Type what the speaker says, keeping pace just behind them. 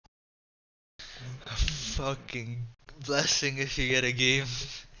A fucking blessing if you get a game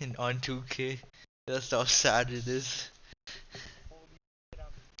in on 2K. That's how sad it is.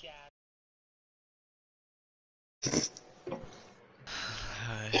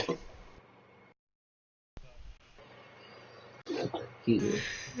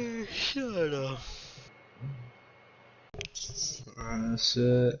 Yeah. Shut up.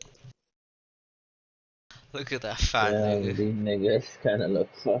 Shit. Look at that fat Damn, nigga. these niggas kinda look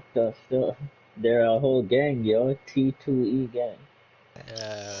fucked up still. They're a whole gang, yo. T2E gang.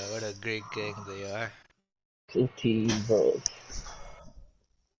 Yeah, what a great gang they are. 2T bros.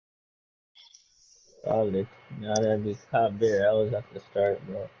 Solid. Now that we caught beer, I was at the start,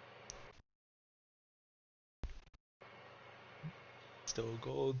 bro. Still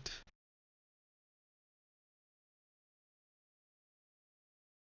gold.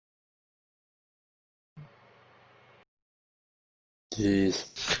 Jeez.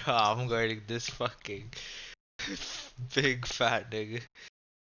 I'm guarding this fucking big fat nigga.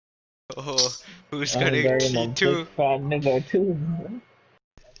 Oh, who's I'm guarding guarding a big T2? fat nigga too.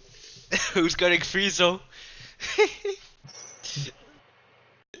 Who's guarding Friezo?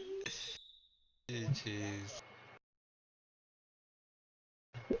 Jeez.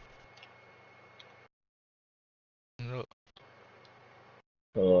 No.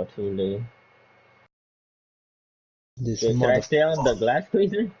 Oh, too late. This Wait, should I stay on the motherfucker. glass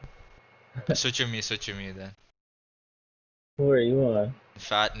squeezer? Switch with me then. Who are you on?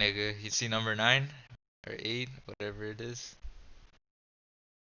 Fat nigga. You see number 9? Or 8? Whatever it is.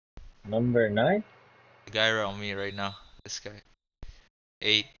 Number 9? The guy around me right now. This guy.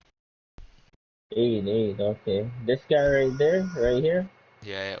 8. 8, 8, okay. This guy right there, right here?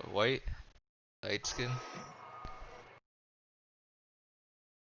 Yeah, white. Light skin.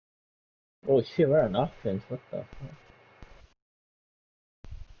 Oh shit, we're on offense. What the fuck?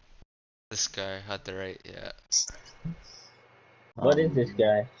 This guy at the right, yeah. What is this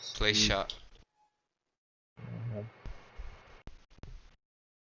guy? Play shot.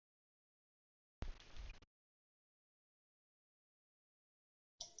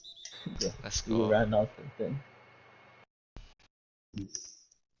 Yeah, Let's he go. ran off the thing.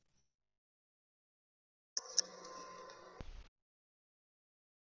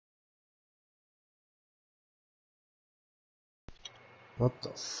 What the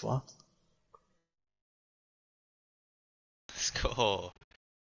fuck? Let's go.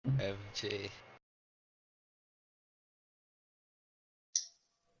 MJ.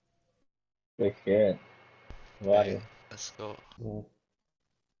 Good shit. Hey, Water. let's go. Yeah.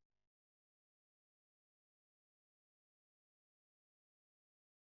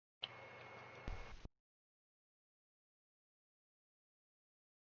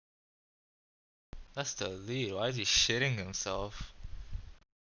 That's the lead. Why is he shitting himself?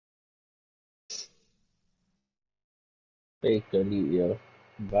 Fake elite, yo.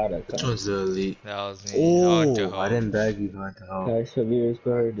 Which Baraka. one's the elite? That was me. I want to Oh, I help. didn't bag you hard to help. Kai Severe is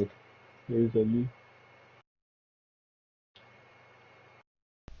guarded. Here's elite.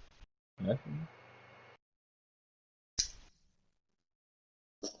 Nothing.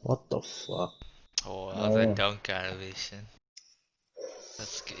 What the fuck? Oh, that was a Oh, dunk animation.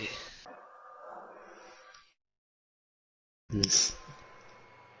 That's good.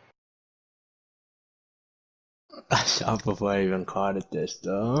 I shot before I even caught it this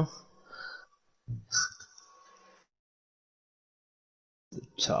though. The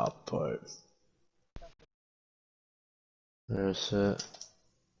top part. There's it.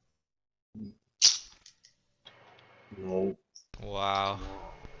 Nope. Wow.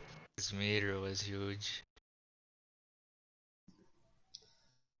 His meter was huge.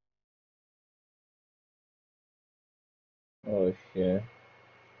 oh shit.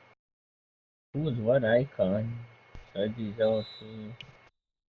 Who's what icon? Surgery's LC.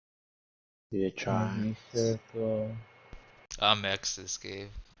 Yeah, try. Movie circle. I'm X this game.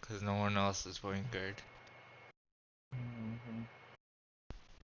 Because no one else is point guard. Mm-hmm.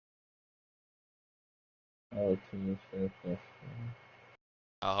 Oh, team circle.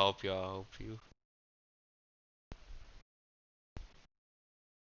 I'll help you, I'll help you.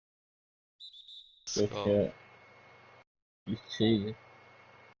 Let's Good go. shit. You cheated.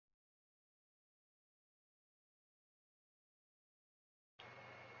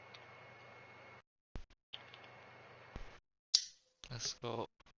 Let's go.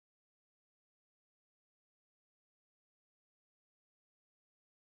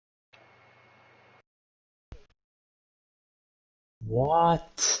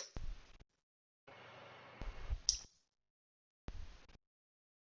 What?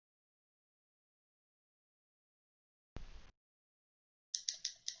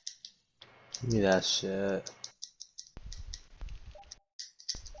 Give me that shit.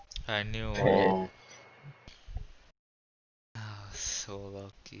 I knew it. Oh, Oh, so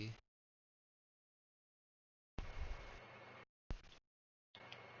lucky.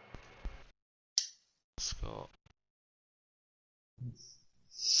 Let's go.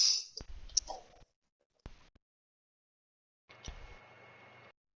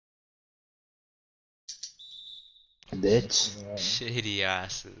 bitch. Shitty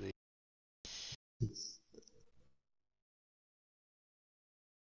ass.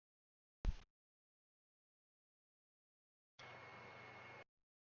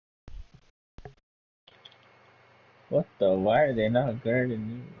 What the? Why are they not guarding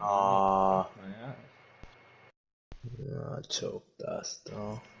you? Ah, My ass. choked us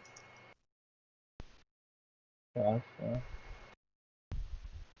though. Gotcha.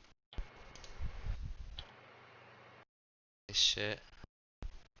 Shit.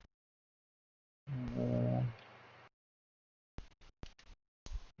 Uh,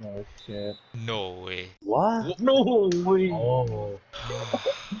 no shit. No way. What? No way. Oh,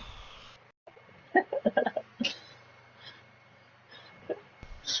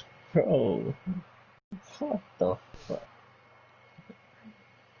 Bro. What the fuck?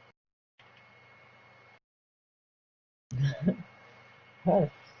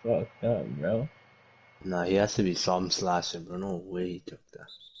 That's fucked up, bro. nah, he has to be some slasher, bro. No way he took that.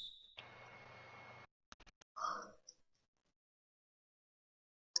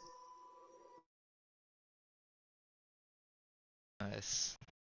 Nice.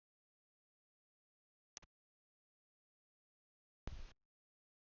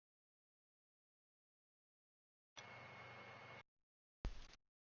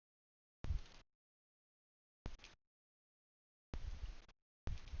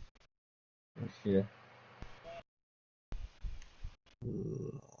 Shit.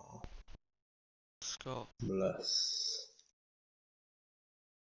 Let's go. Bless.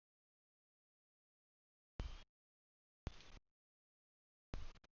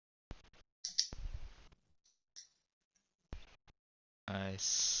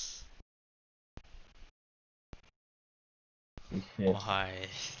 Nice. Shit. Why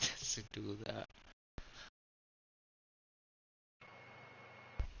does it do that?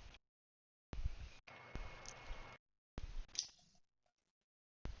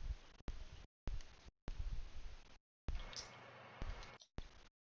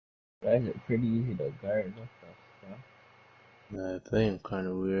 Guys are pretty easy to guard. What the fuck? Yeah, playing kind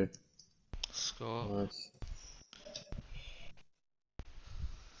of weird. Let's go. Nice.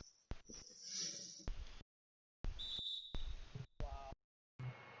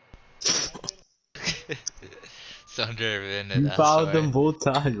 It's under a minute, You that's fouled why. them both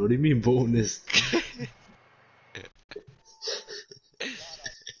times. What do you mean bonus?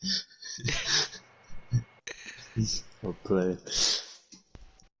 Or play.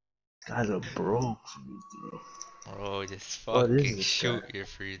 Guys are broke for me, bro. Bro, just What is fucking this guy? shoot your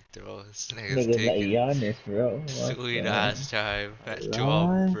free throws. Nigga's Niggas like taking Giannis, bro. What sweet the? ass time at 12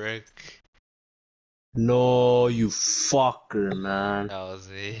 Lie? brick. No, you fucker, man. That was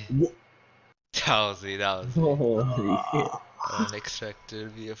me. What? That was me, that was me. Holy shit. Unexpected to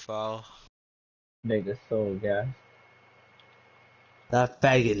be a foul. Nigga so gas. That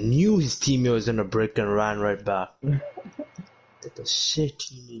faggot knew his teammate was in a brick and ran right back. Get the shit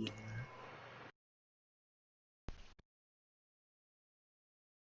teammate.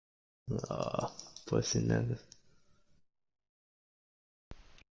 Pussy nigga.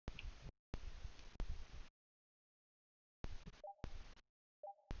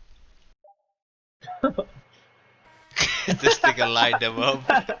 This nigga lined them up.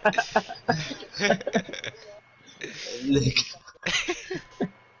 Lick.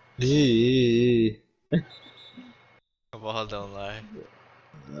 Hey. Come on, don't lie.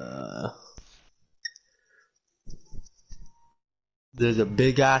 There's a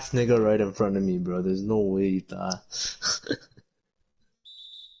big ass nigga right in front of me, bro. There's no way you thought.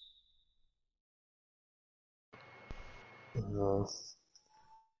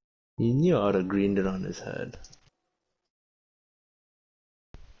 He knew how to green it on his head.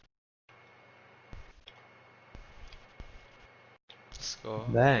 Let's go.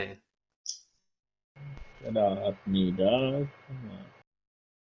 Dang. Get off me, dog. Come on.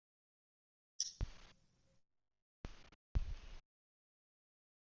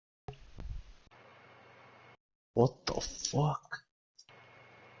 What the fuck?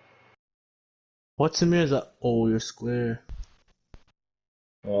 What's in here? Is that? Oh, you're square.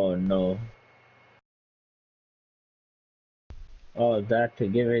 Oh no. Oh, that to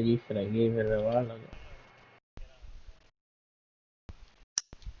give it, you should have gave it a while ago.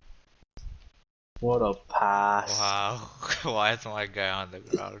 What a pass. Wow. Why is my guy on the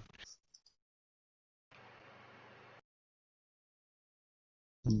ground?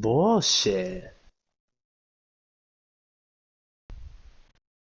 Bullshit.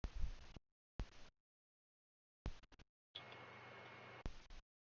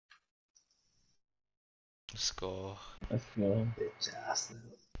 Let's go. Let's go. Bitch ass.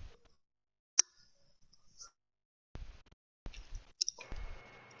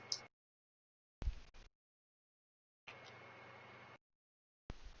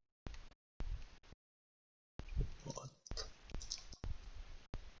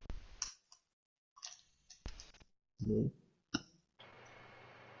 Nope.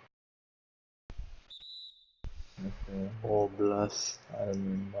 Let's go. Oh, bless. I don't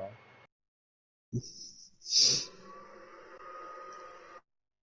remember.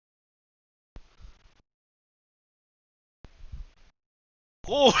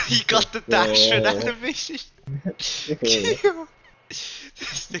 Oh, he got the dash and Let's animation. go.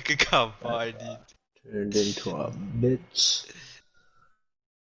 This nigga got bodied. Turned into a bitch.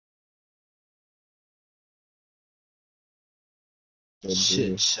 Good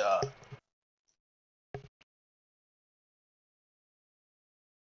Shit D. shot.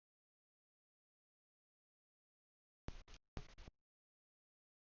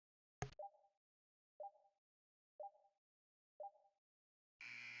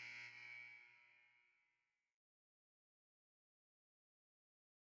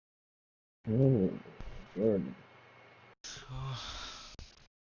 Oh, Jordan.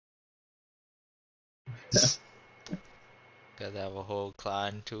 Gotta have a whole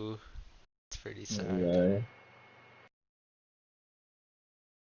clan too. It's pretty sad. Right.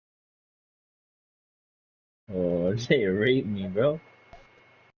 Oh, they raped me, bro.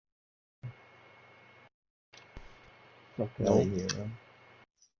 Fuck out Nope. of here, bro.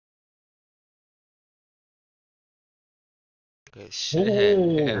 Good shit,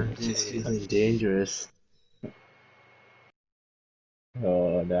 Oh, He's MJ. feeling dangerous.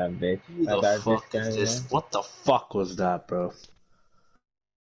 oh, that bitch. Who I the got this fuck is guy, this? man. What the fuck was that, bro?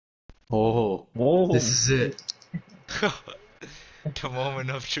 Oh, Oh, this is it. The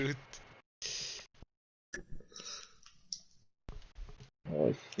moment of truth.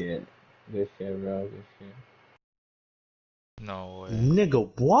 oh shit. Good shit, bro. Good shit. No way.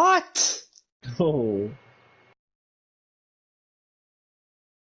 Nigga, what? Oh,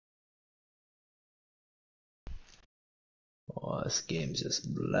 Oh, this game's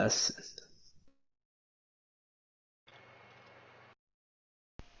just blessed.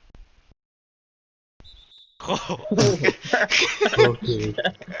 Oh. Okay.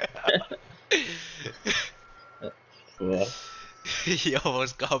 fuck. He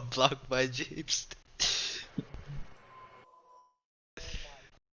almost got blocked by James.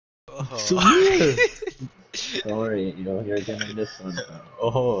 Oh. Swear. Don't worry, you're getting this one, bro.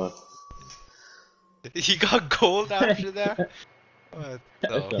 Oh, He got gold after that? What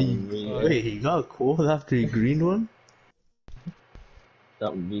That's the he something fuck? BS. wait, he got cold after he green one?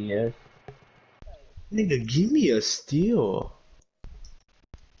 Something BS. Nigga, give me a steal.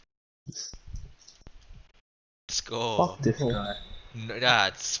 Let's go. Fuck this Oh, guy. No,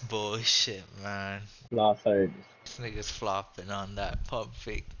 that's bullshit, man. lost hard. This nigga's flopping on that pump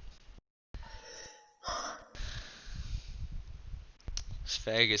fake.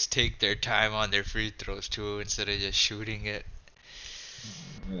 Faggots take their time on their free throws too instead of just shooting it.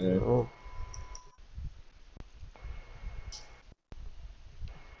 No.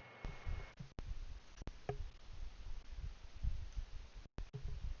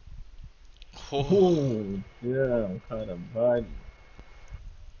 Oh, Oh, damn, kind of body.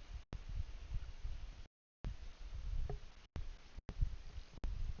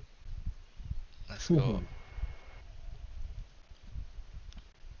 let's go.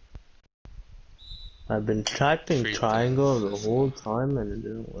 I've been typing Free triangle throws, the let's whole go. time and it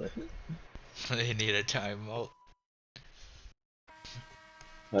didn't work. They need a timeout.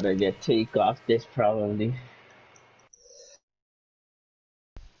 But I get take off this probably.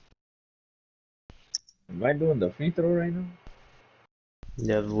 Am I doing the free throw right now?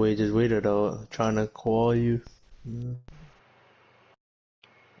 Yeah, we just waited out trying to call you. Yeah.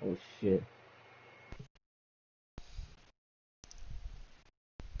 Oh shit.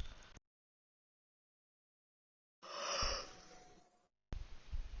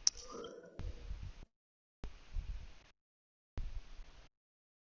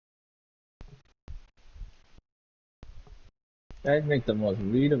 Guys make the most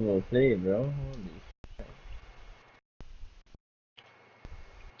readable play, bro. Holy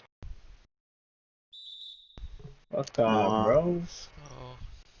fuck off, Wow. bro. So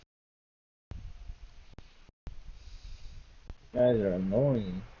Guys are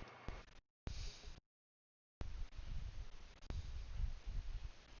annoying.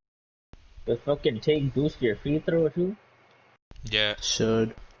 The fucking take boost your free throw too? Yeah,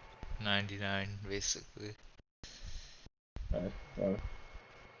 Should. 99 basically. Uh,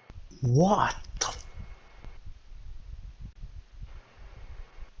 What the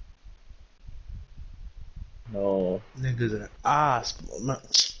no. niggas an ass, bro, man.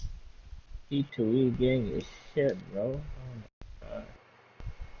 T2E gang is shit, bro. Oh my god.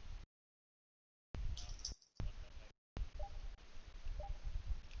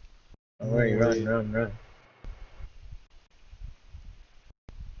 No Alright, run, way. run, run.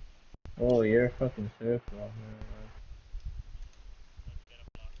 Oh, you're a fucking circle.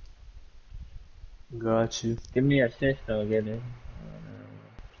 Got you. Give me assist, I'll get it.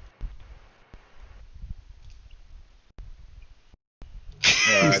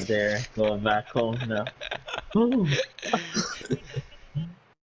 Oh, there. Going back home now. Ooh.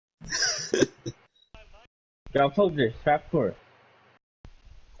 Drop focus, trap court.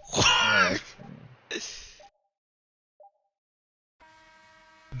 Oh,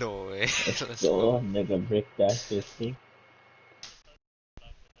 No way. let's Let's go. go. Nigga, brick that 50.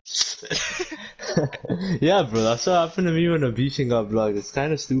 Yeah, bro, that's what happened to me when the beaching got blocked. It's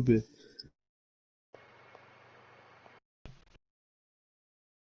kind of stupid.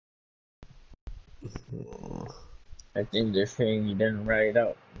 I think they're saying you didn't write it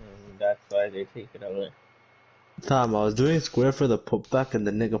out. That's why they take it away. Tom, I was doing square for the putback and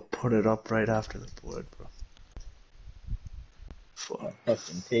the nigga put it up right after the board, bro. I Fuck.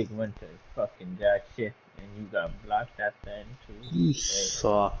 fucking take went to fucking jack shit and you got blocked at the end too. You Right.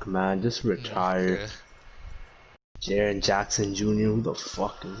 suck, man. Just retire. Okay. Jaren Jackson Jr., who the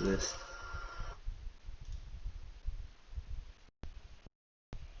fuck is this?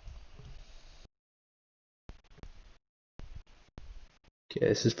 Okay,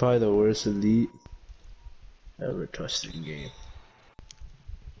 this is probably the worst elite ever touched in game.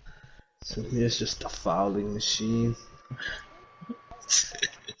 So here's just a fouling machine.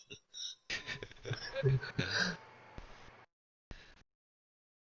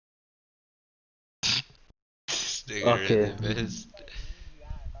 This nigga Okay. really missed.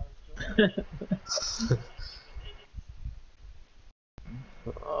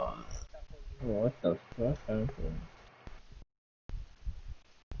 What the fuck happened?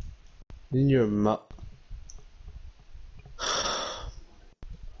 In your mouth.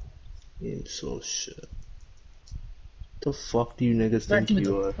 Game so shit. The fuck do you niggas Back think me the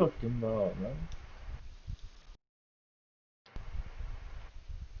you are? fucking ball, man.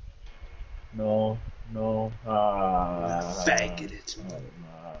 No, no. Faggot, it's Come me. on.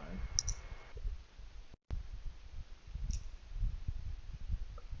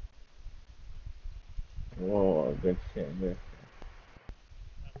 Whoa, good shit, good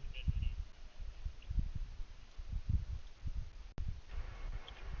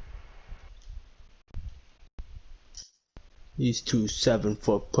These two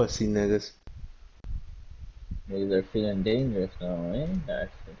 7-foot pussy niggas. shit. They're feeling dangerous now, eh?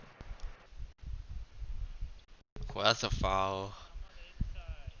 That's it. Well, that's a foul.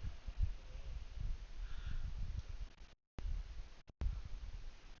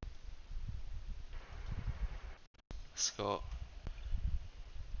 Let's go.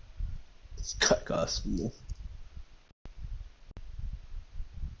 This guy got smooth.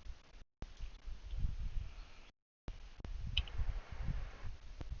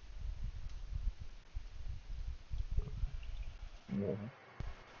 Yeah.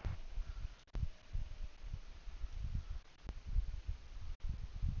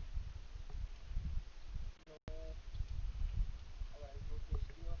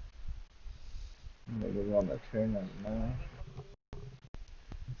 Niggas wanna turn up now.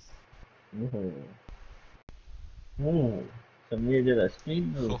 Ooh. Ooh. Samir did a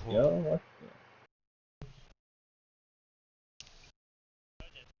speed boost, Oh, yo. What the?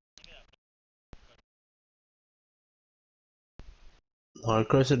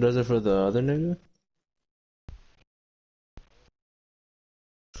 Hardcrusher does it for the other nigga?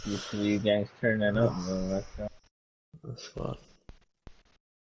 You see you gangs turning up, Oh, bro. What's up? that's fuck.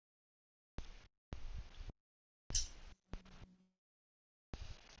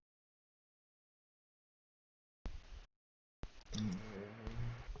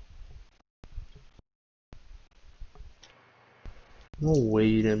 No way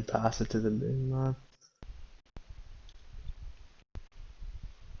you didn't pass it to the big man.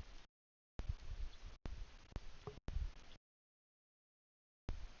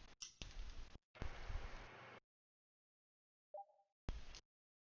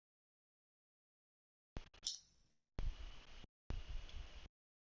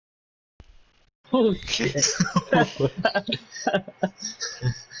 Oh shit.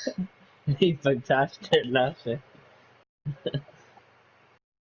 He fantastic laughing.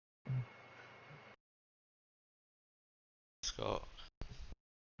 Let's go.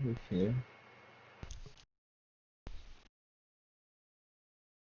 Okay.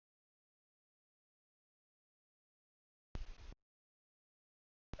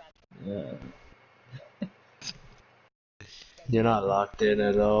 Yeah. You're not locked in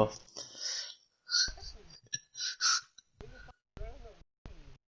at all.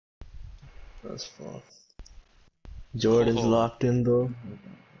 That's fun. Jordan's Oh, locked in though.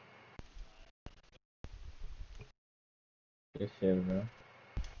 Good shit, bro.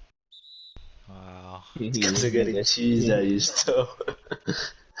 wow. These guys are getting cheese at you still.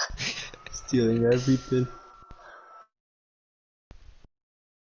 Stealing everything.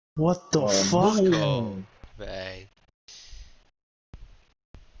 What the Oh, fuck? Go. boom. Bang.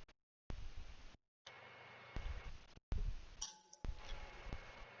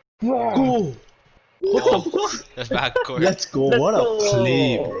 Go! What the Oh, fuck? that's backcourt. Let's go. Let's What a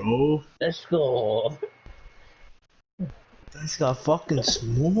play, go. bro. Let's go. This got fucking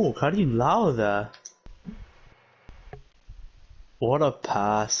smoke. How do you allow that? What a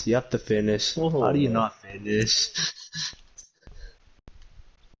pass. You have to finish. How do you Oh. not finish?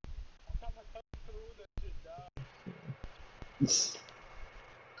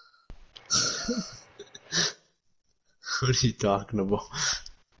 What are you talking about?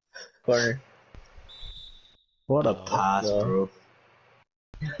 Corner. What a Wow. pass, Go. bro.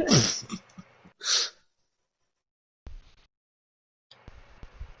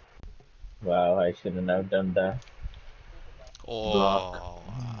 Wow, I shouldn't have done that. Block. Oh,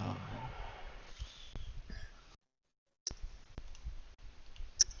 wow.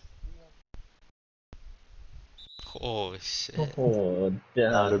 Oh, shit. Oh,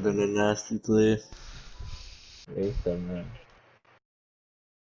 That would have damn. been a nasty play. Waste of man.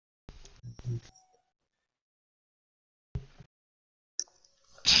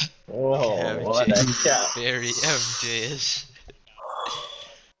 Oh, what MJ. a shot. Very MJ-ish.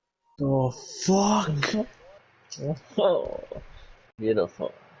 Oh, fuck. Oh,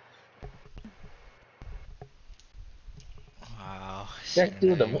 beautiful. Wow. That Shouldn't do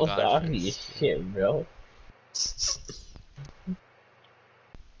have the even most gone for a obvious steal. shit, bro.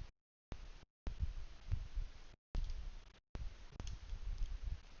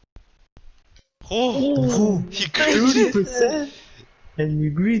 Oh, Ooh, Whoa. he greened it. 30%? And you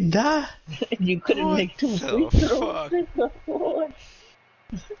green that? you couldn't What make two free the throws. fuck? What?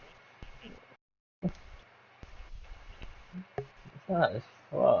 That's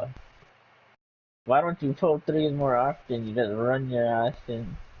fuck. Why don't you pull threes more often? You just run your ass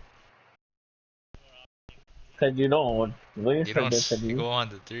in. Cause you don't wait You for don't this to do. go on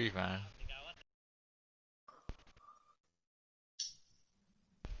the three, man.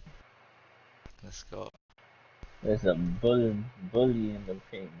 Let's go. There's a bully in the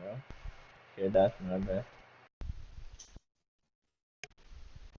paint, bro. Sure, that's my best.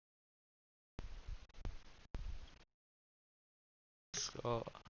 Let's go.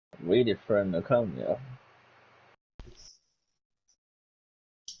 Waited for him to come, yo.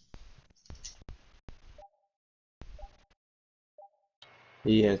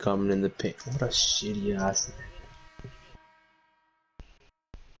 He ain't coming in the paint. What a shitty ass.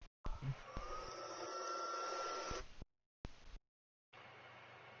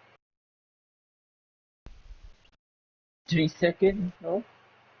 3 seconds, no?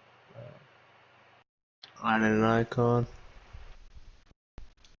 On an icon.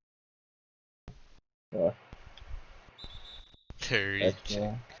 Oh, They're that's reaching.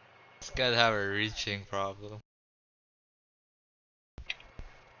 more. This guy have a reaching problem.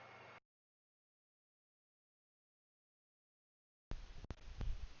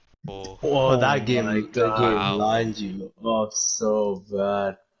 Oh, Oh, Oh that my game wow. god. lined you up so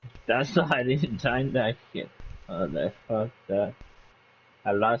bad. That's why I didn't time that shit. Oh, that fuck that.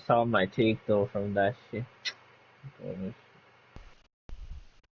 I lost all my take though from that shit. Oh,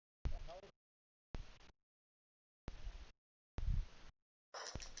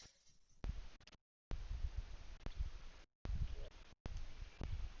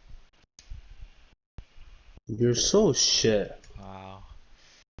 You're so shit. Wow.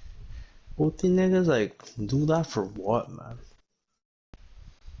 Both the niggas like do that for what, man?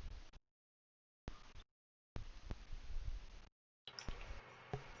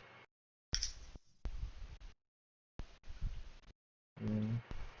 mm.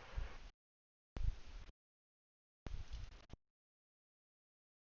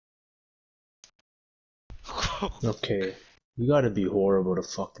 Okay, you gotta be horrible to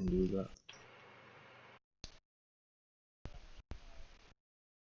fucking do that.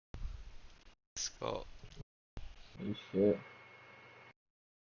 You should.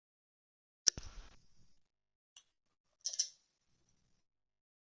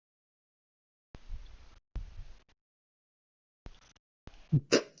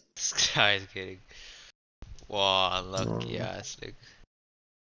 This guy's getting. Wow, lucky No. ass. Like,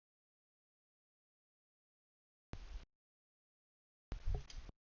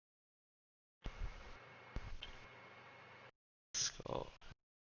 let's go.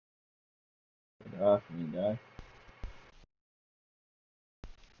 Get off me, dog.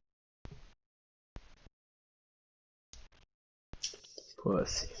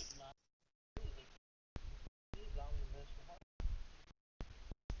 Pussy.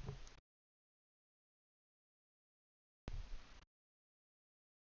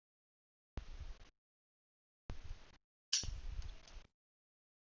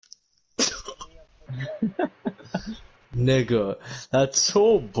 Nigga, that's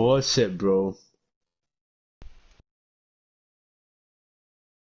so bullshit, bro.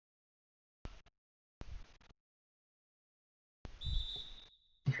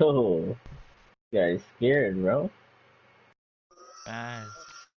 Yo, guys scared, bro. Man.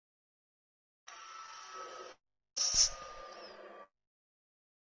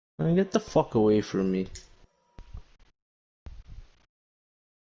 Man, get the fuck away from me.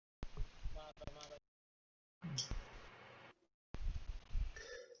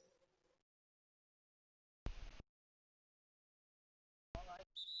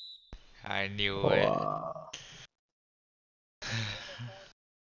 I knew it.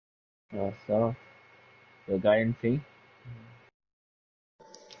 Oh, So, the guy in C.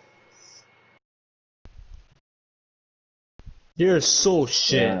 you're so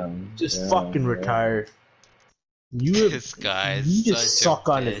shit. Damn, Just fucking damn, bro. retire. You This guy is you just such a suck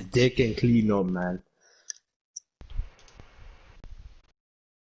on his bitch. dick and clean up, man.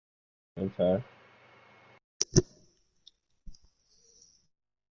 Okay.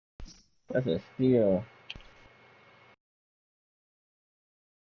 That's a steal.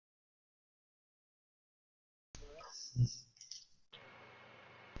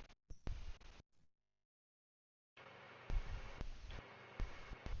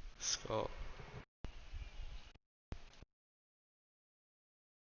 Let's go.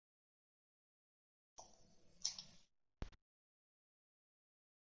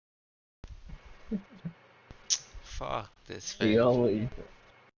 Fuck this He fence. always.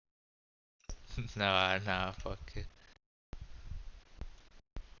 Nah, fuck it.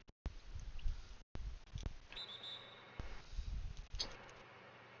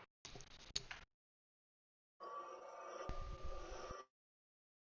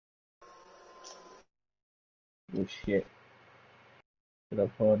 Oh shit. Should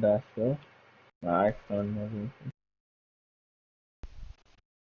have pulled that still. My iPhone never.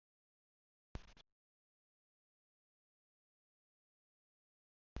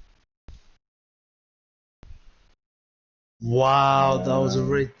 Wow, that was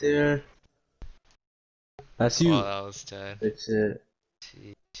right there. That's Oh, you. that was dead. That's it.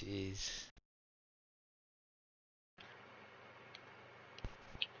 Jeez.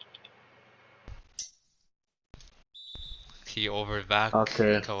 He over back.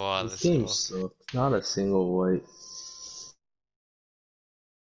 Okay. Come on, This let's game go. sucks. Not a single white.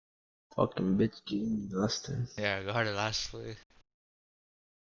 Fucking bitch game, Dustin. Yeah, I got it last play.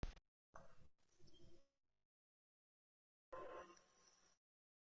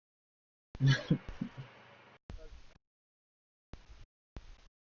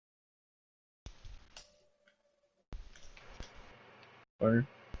 Or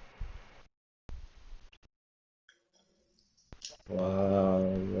Wow.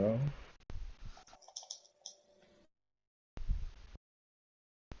 wow, bro.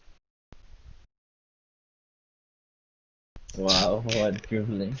 Wow, what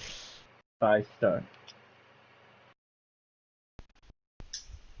dribbling. 5 star.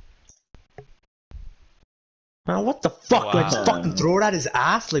 Man, what the fuck? Do I just Wow. fucking throw it at his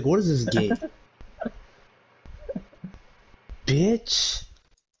ass? Like, what is this game? Bitch.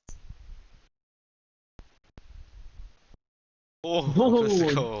 Oh, let's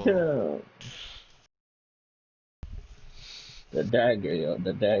Oh, go. damn. The dagger, yo,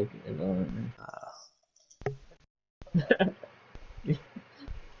 the dagger.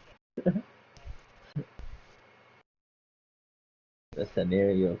 The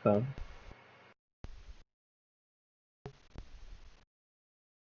scenario come.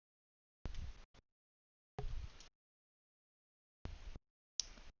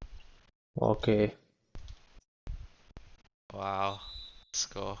 Okay. Wow. Let's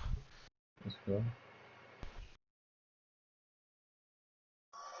go. Let's go.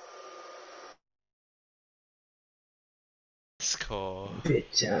 Oh.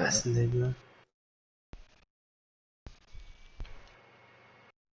 Bitch ass nigga.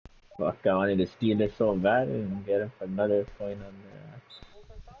 Fuck, I wanted to steal it so bad and get him another point on there.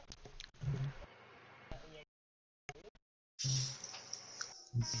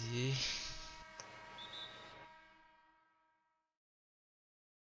 Yeah.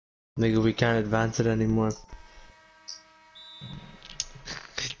 Nigga, we can't advance it anymore.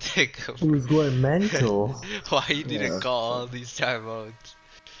 Take a Who's going mental? Why you need to Yeah, call fuck. all these timeouts?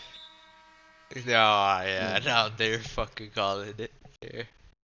 No, yeah, now they're fucking calling it. There.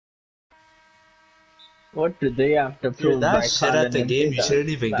 What did they have to You're prove that by shit at calling the him game, big you on shouldn't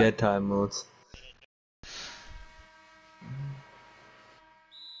even that? get timeouts.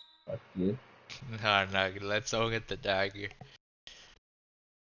 Fuck you. Nah, nah, let's all get the dagger.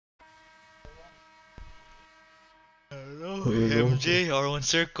 I don't know. Who knows? MJ, R1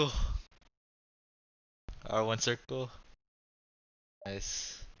 circle. R1 circle.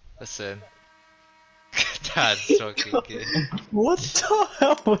 Nice. Listen. That's fucking good. What the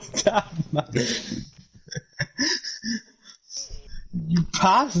hell was that, man? You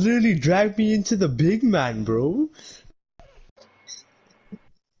pass literally dragged me into the big man, bro.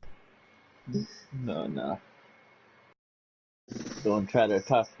 No, no. Don't try to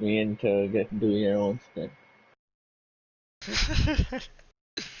toss me into doing your own stuff.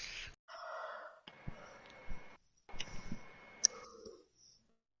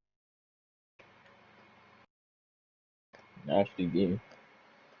 Nasty game.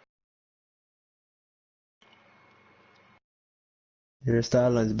 Your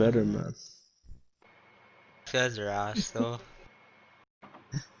style line's better, man. These guys are ass though.